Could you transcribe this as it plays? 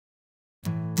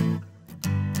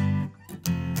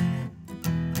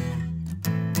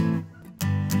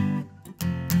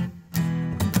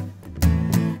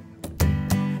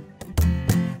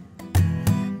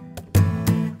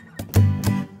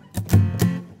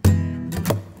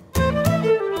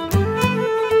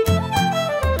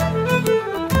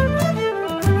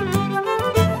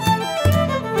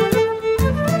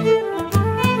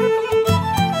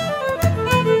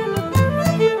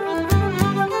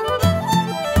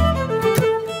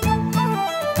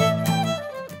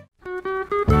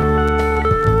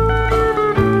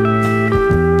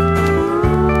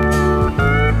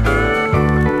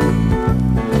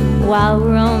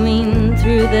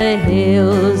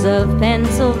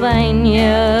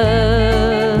Pennsylvania,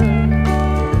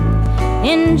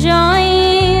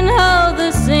 enjoying all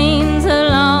the scenes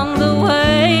along the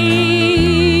way.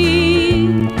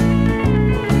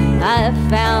 I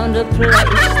found a place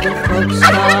the folks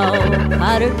call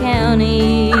Potter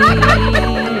County.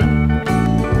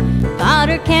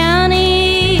 Potter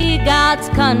County, God's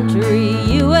country,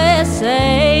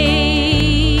 USA.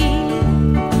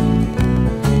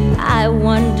 I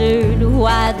wondered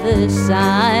why the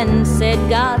sign said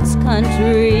God's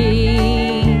country.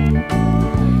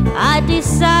 I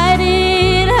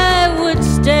decided I would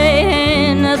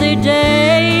stay another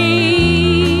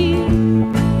day.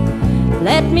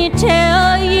 Let me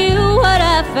tell you what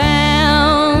I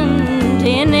found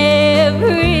in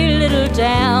every little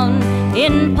town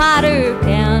in Potter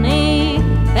County,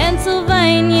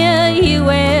 Pennsylvania,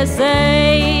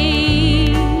 USA.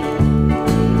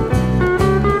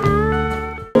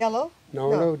 Yellow?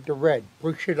 No, the red.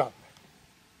 Push it up.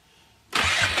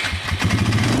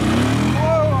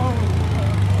 Whoa!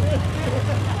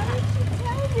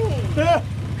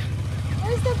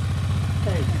 Where's the...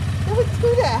 Hey. Don't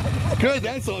do that. Good,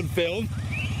 that's on film.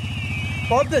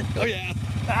 Hold it. Oh yeah.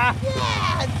 Ah,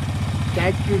 Yes!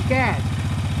 that's your gas.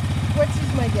 Which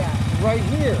is my gas? Right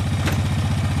here.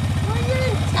 Well, you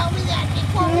didn't tell me that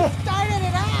before we started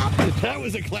it up. That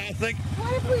was a classic.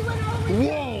 What if we went over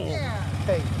Whoa. there?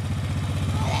 Hey,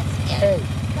 Oh, that's scary. hey.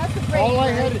 That's a break. All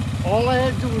I right?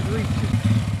 had to do was reach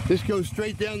it. This goes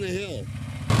straight down the hill.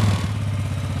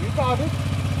 You got it.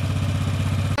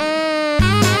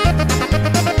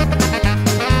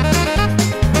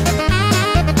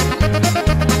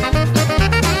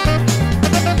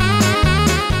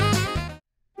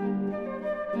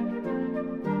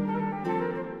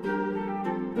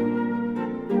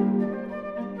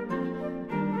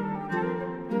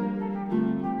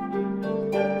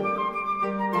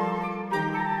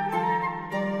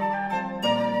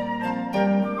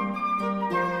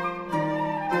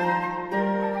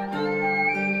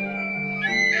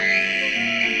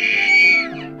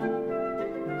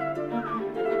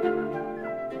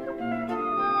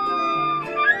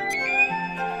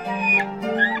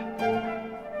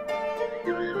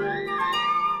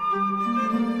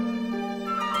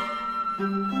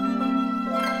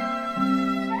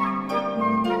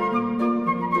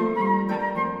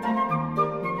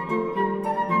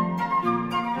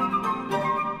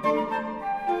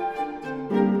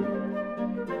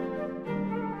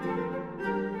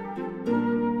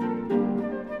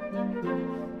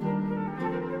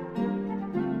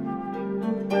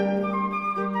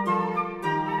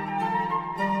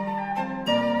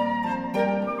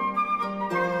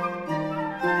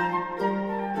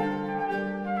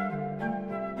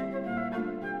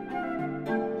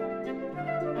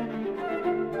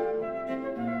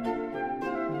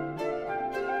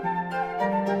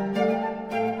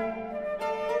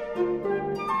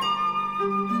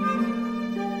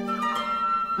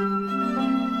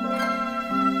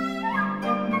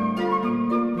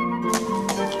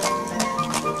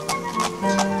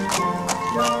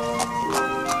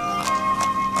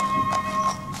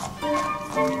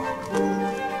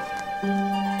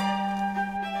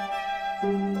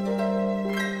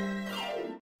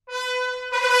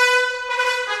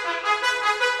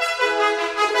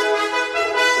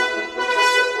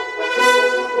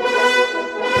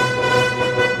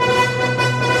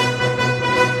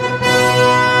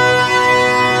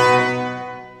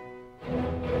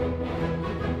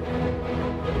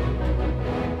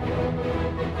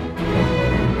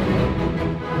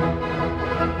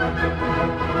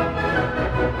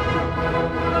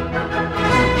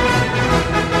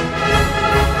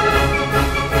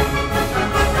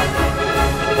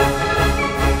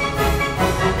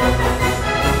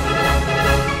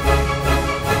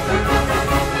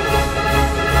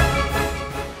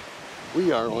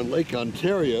 We are on Lake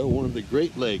Ontario, one of the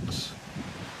Great Lakes.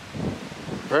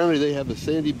 Apparently they have a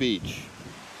sandy beach.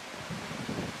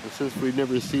 And since we've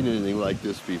never seen anything like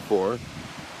this before,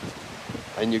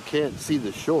 and you can't see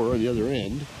the shore on the other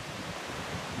end,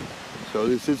 so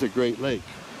this is a Great Lake.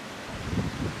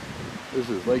 This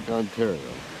is Lake Ontario,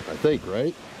 I think,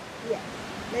 right? Yes,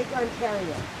 Lake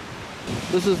Ontario.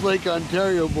 This is Lake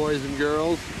Ontario, boys and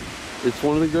girls. It's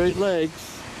one of the Great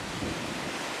Lakes.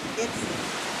 It's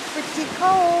pretty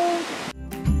cold.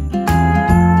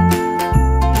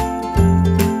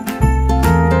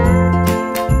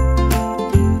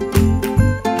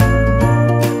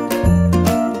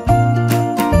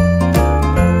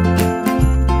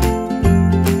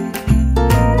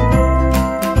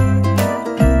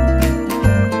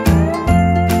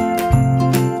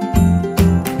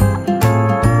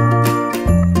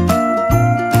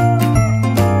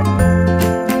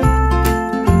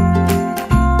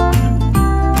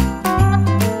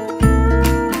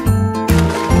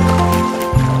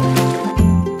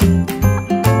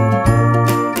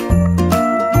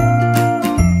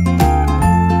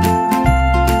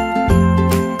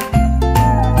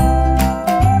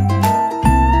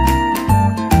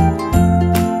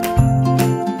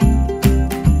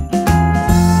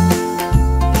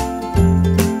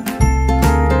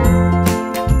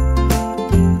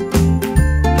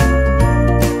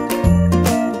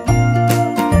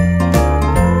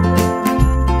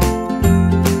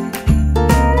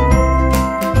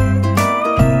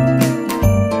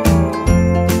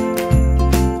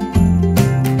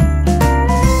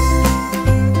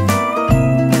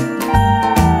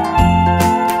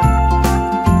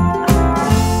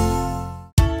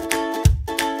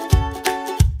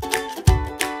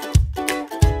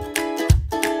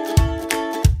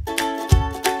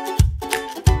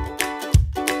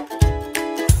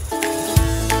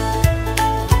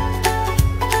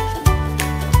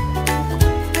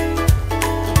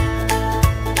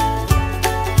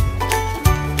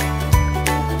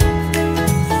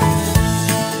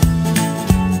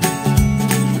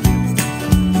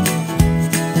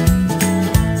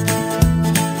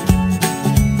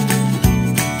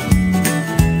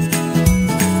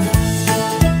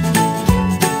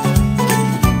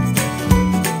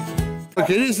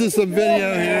 is some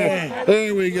video here.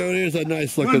 There we go. There's a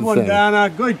nice looking Good one, salmon. Donna.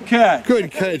 Good catch.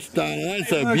 Good catch, Donna.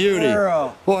 That's a Good beauty.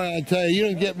 girl. Boy, I'll tell you, you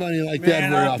don't get money like Man, that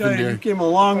very I'll tell often, you, dear. you came a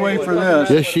long way for this.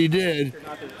 Yes, she did.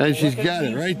 And she's got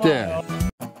it right there.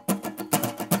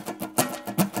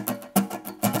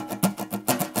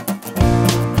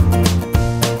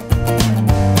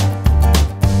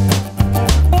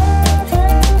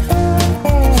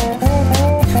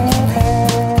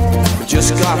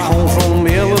 Just got home from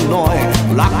Illinois,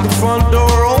 locked the front door,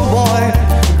 oh boy.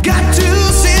 Got to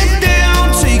sit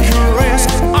down, take a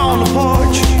rest on the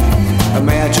porch.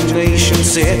 Imagination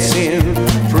sets in,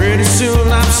 pretty soon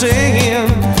I'm singing.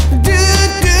 Do,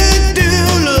 do, do,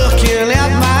 looking at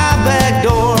my back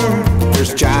door.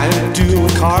 There's a giant doing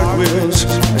cartwheels,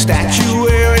 a statue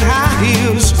wearing high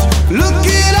heels. Look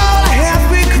at all the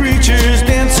happy creatures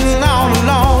dancing on the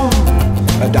lawn.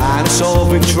 A dinosaur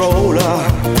controller,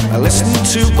 I listen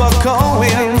to Buck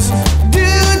Owens. Do,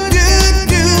 do,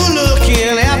 do,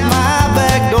 looking at my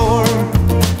back door.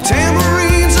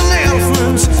 Tambourines and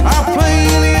elephants are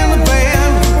playing in the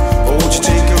band. Won't you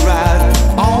take a ride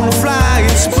on the flying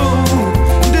spoon?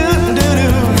 Do, do,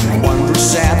 do.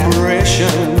 Wondrous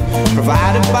apparition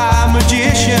provided by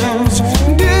magicians.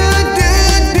 Do, do,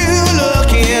 do,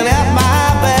 looking at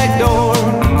my back door.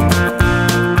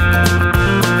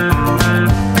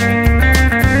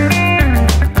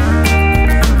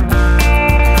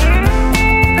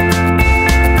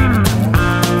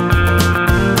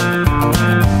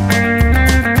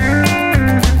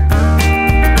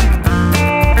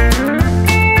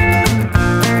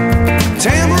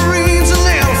 Tambourines and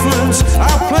elephants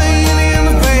are playing in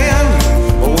the band.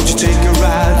 Won't you take a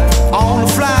ride on the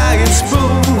flying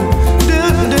spoon? Do,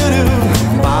 do, do.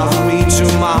 Bother me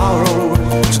tomorrow.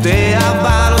 Today I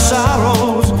buy no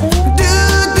sorrows. Do,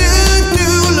 do, do.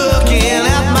 Looking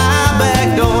at my back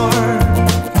door.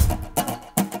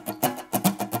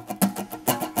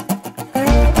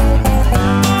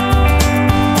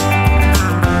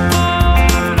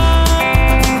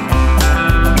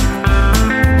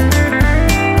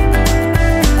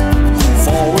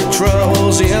 Forward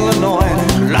Troubles, Illinois.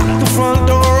 Lock the front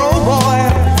door, oh boy.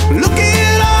 Look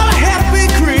at all the happy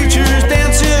creatures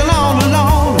dancing on the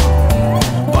lawn.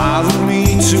 Bother me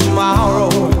tomorrow.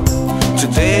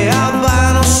 Today I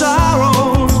buy no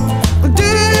sorrows. Do,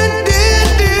 do,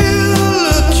 do,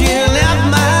 looking at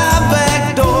my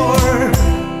back door.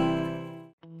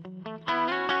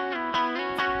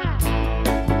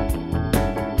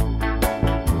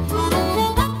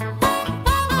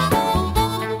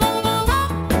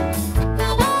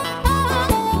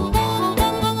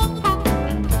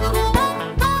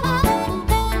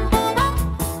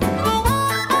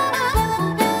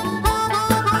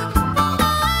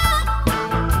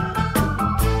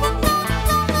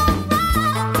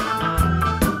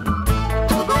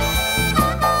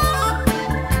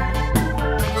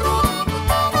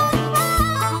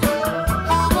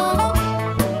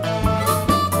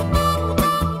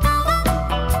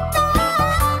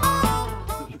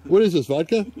 What is this,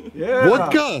 vodka? Yeah.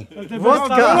 Vodka!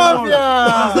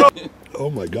 Vodka. Oh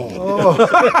my God.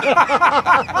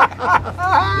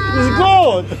 It's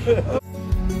gold.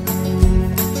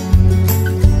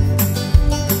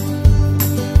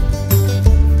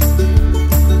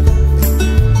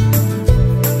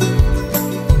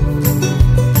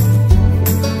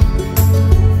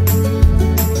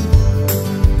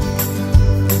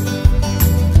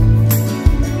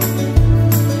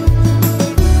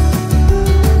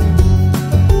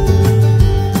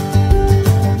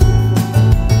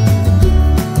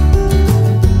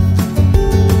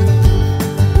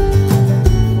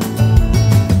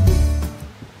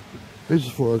 It's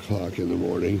 4 o'clock in the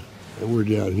morning, and we're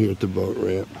down here at the boat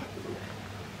ramp.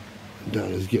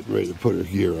 Donna's getting ready to put her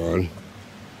gear on.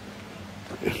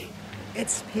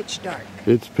 It's pitch dark.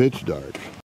 It's pitch dark.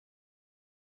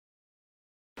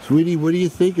 Sweetie, what do you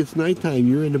think? It's nighttime.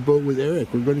 You're in the boat with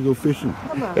Eric. We're going to go fishing.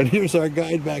 Come on. And here's our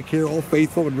guide back here, all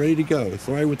faithful and ready to go.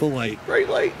 Sorry with the light. Bright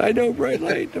light. I know, bright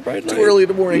light. The bright light. Too early in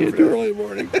the morning. Yeah, too early in the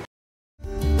morning.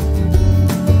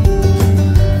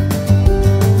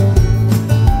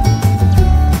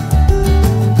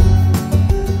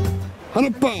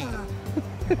 Hanapa!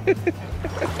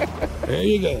 There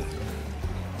you go.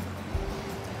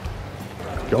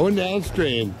 Going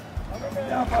downstream.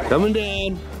 Coming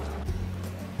down.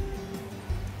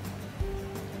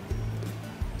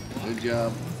 Good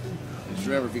job. Just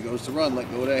remember, if he goes to run, let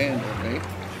go of the handle, okay?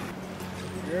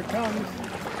 Here it comes.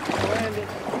 Land it.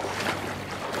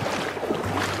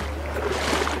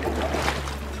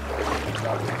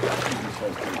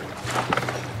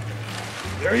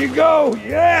 There you go.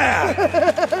 Yeah.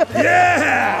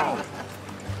 Yeah.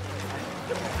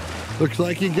 Looks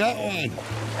like you got one.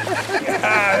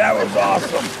 That was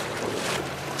awesome.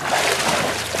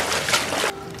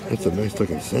 That's a nice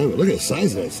looking salmon. Look at the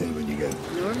size of that salmon you got.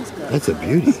 That's a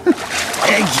beauty. You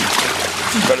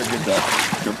better get that.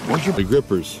 What's your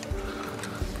grippers?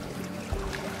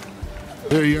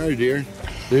 There you are, dear.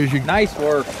 There's your Nice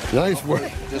work. nice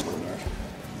work.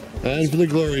 And for the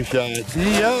glory shots.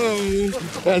 Yo!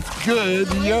 That's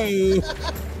good. Yo!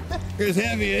 It's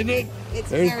heavy, isn't it? It's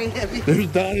very heavy. There's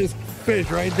Donna's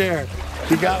fish right there.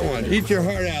 She got one. Eat your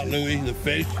heart out, Louie, the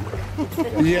fish.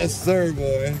 Yes, sir,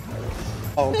 boy.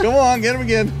 Oh, come on, get him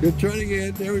again. Good try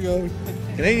again. There we go.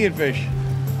 Canadian fish.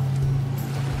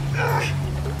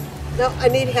 No, I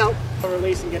need help.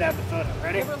 Release and get out the photo.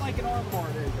 Ready? Give her like an arm bar.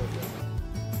 There you go.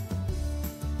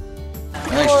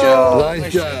 Nice job.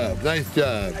 Nice job. Nice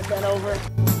job. I bent over.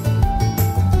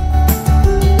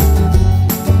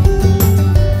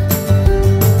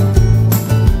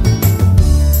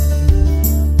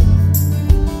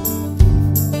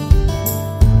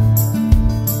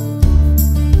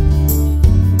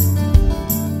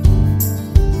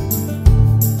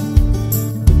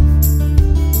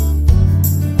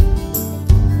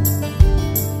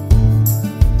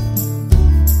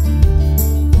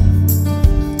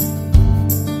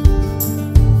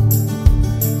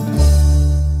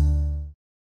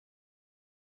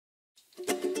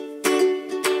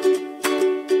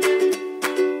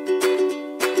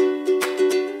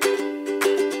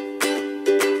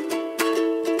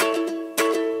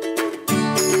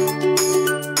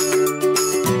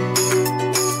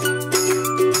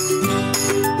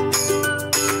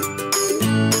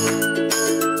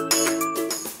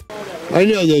 I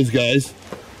know those guys.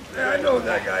 Yeah, I know what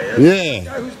that guy is. Yeah. The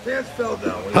guy whose pants fell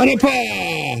down.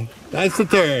 Hanapa! That's the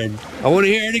third. I want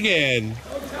to hear it again.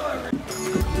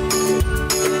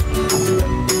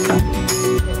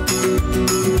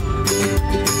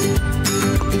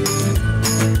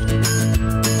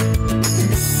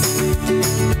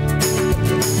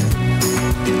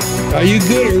 Are you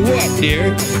good or what,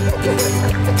 dear?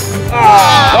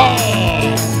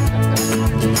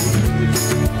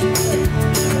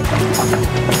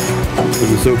 It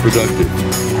was so productive.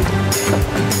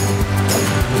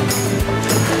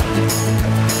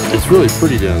 It's really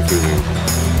pretty down through there.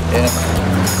 Yeah.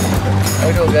 How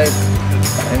we doing, guys?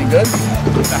 Any good?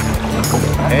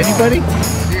 Anybody?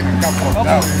 Seen a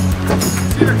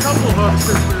couple hooks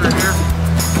since we were here.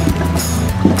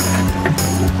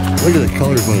 Look at the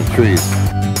colors on the trees.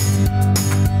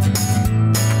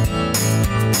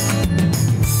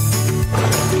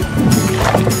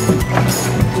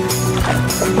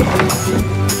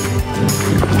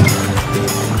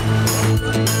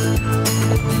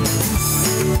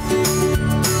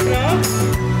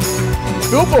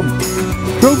 Scoop them!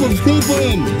 Scoop 'em, scoop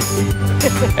 'em!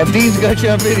 And Dean's got you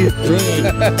on video. Right.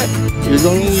 You're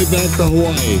going all the way back to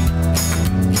Hawaii.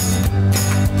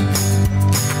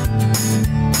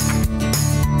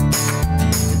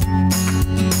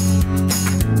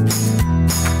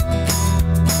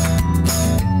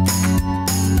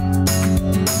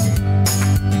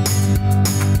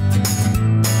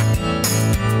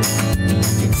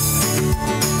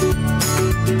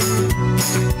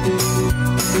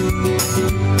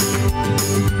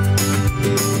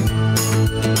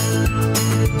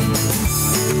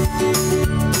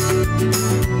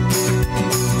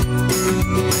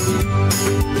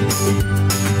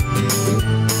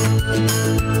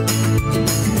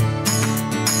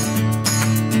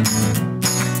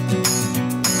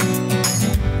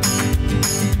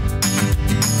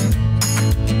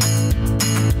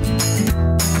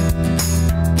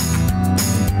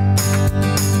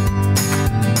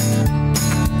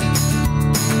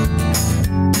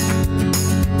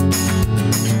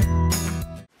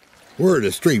 We're at a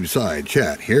streamside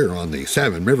chat here on the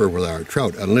Salmon River with our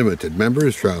Trout Unlimited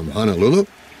members from Honolulu.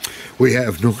 We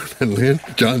have Norm and Lynn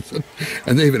Johnson,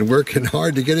 and they've been working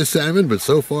hard to get a salmon, but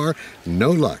so far, no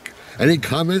luck. Any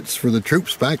comments for the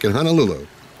troops back in Honolulu?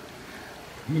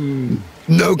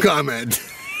 No comment.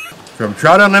 From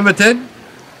Trout Unlimited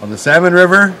on the Salmon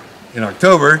River in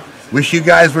October, wish you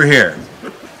guys were here.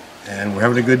 And we're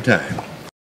having a good time.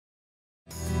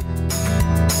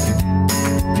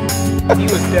 He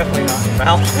was definitely not in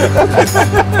mouth.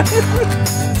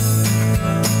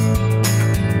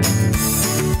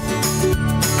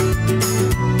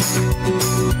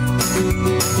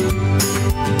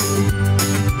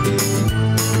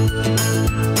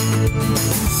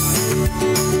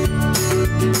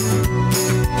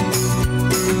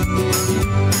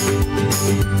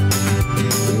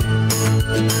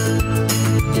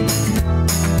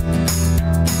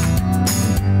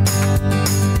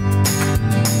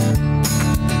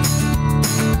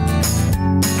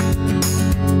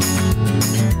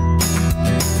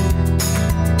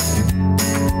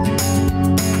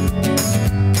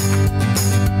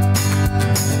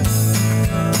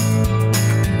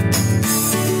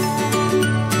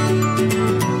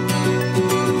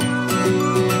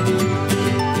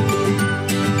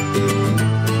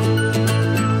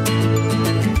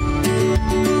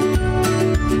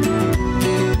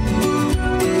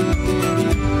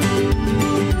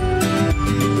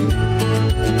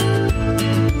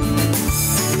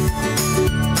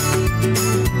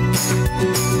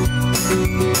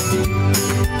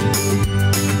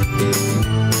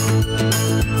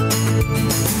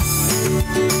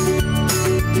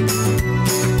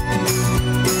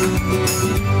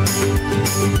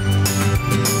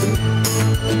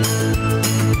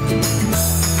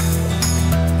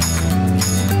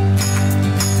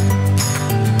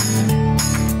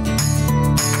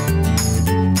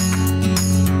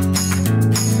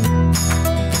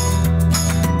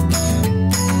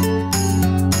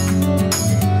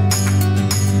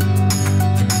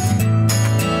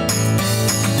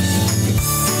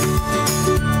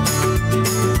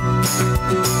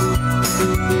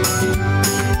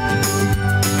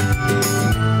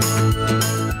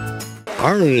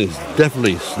 Arlen is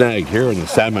definitely snagged here in the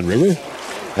Salmon River,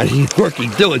 and he's working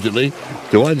diligently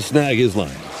to unsnag his line.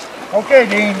 Okay,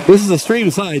 Dean. This is a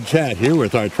stream-side chat here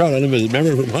with our Trout Unlimited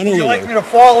member from Honolulu. Would you like me to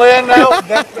fall in now?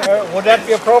 Would that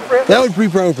be appropriate? That would be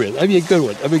appropriate. That'd be a good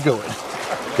one. That'd be a good one.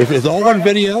 If it's all on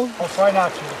video, I'll try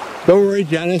not to. don't worry,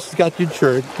 Janice has got you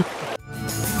insured.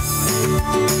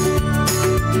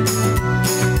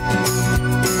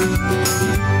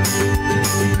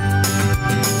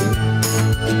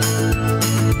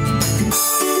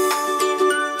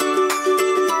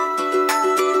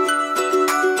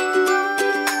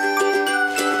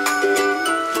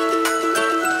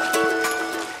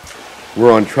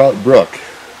 We're on Trout Brook.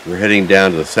 We're heading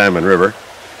down to the Salmon River.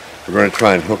 We're going to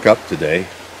try and hook up today.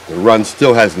 The run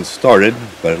still hasn't started,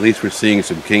 but at least we're seeing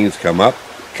some kings come up.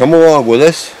 Come along with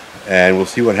us, and we'll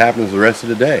see what happens the rest of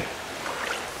the day.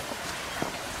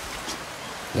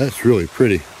 That's really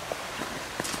pretty.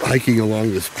 Hiking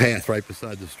along this path right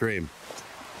beside the stream.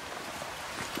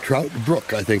 Trout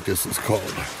Brook, I think this is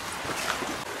called.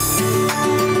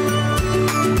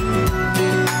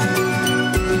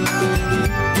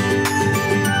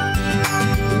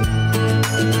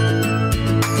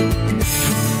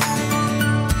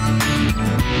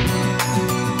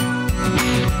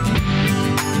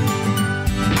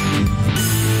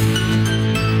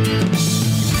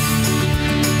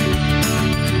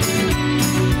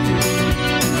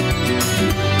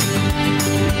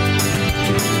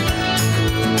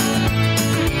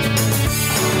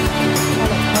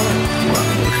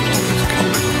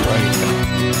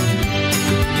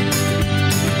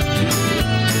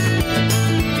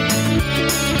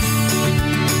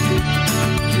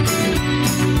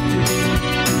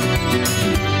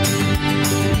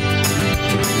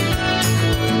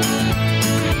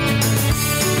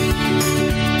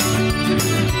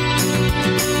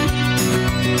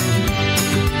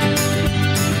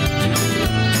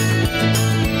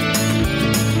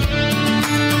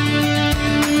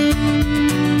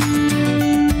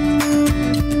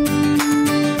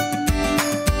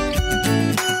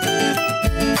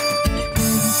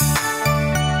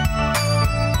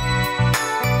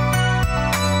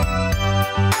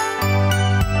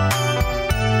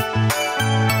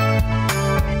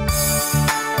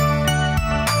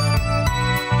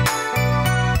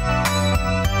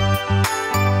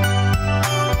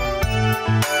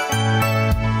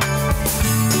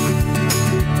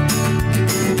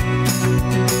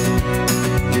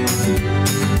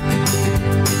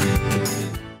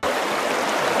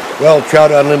 Well,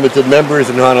 Trout Unlimited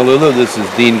members in Honolulu, this is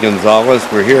Dean Gonzalez.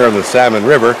 We're here on the Salmon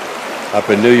River up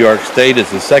in New York State.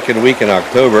 It's the second week in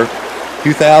October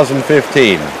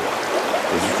 2015.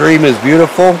 The stream is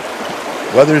beautiful,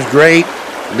 weather's great,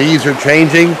 leaves are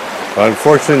changing.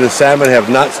 Unfortunately, the salmon have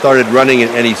not started running in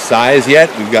any size yet.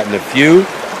 We've gotten a few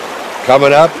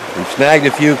coming up. We've snagged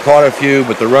a few, caught a few,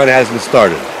 but the run hasn't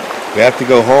started. We have to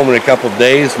go home in a couple of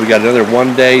days. We got another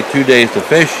 1 day, 2 days to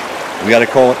fish. We got to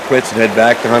call it quits and head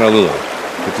back to Honolulu.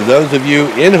 But to those of you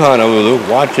in Honolulu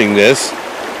watching this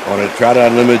on a Trout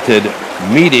Unlimited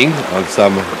meeting on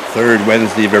some third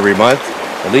Wednesday of every month,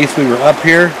 at least we were up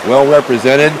here, well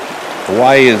represented.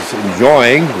 Hawaii is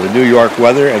enjoying the New York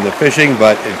weather and the fishing,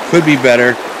 but it could be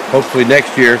better. Hopefully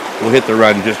next year we'll hit the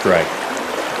run just right.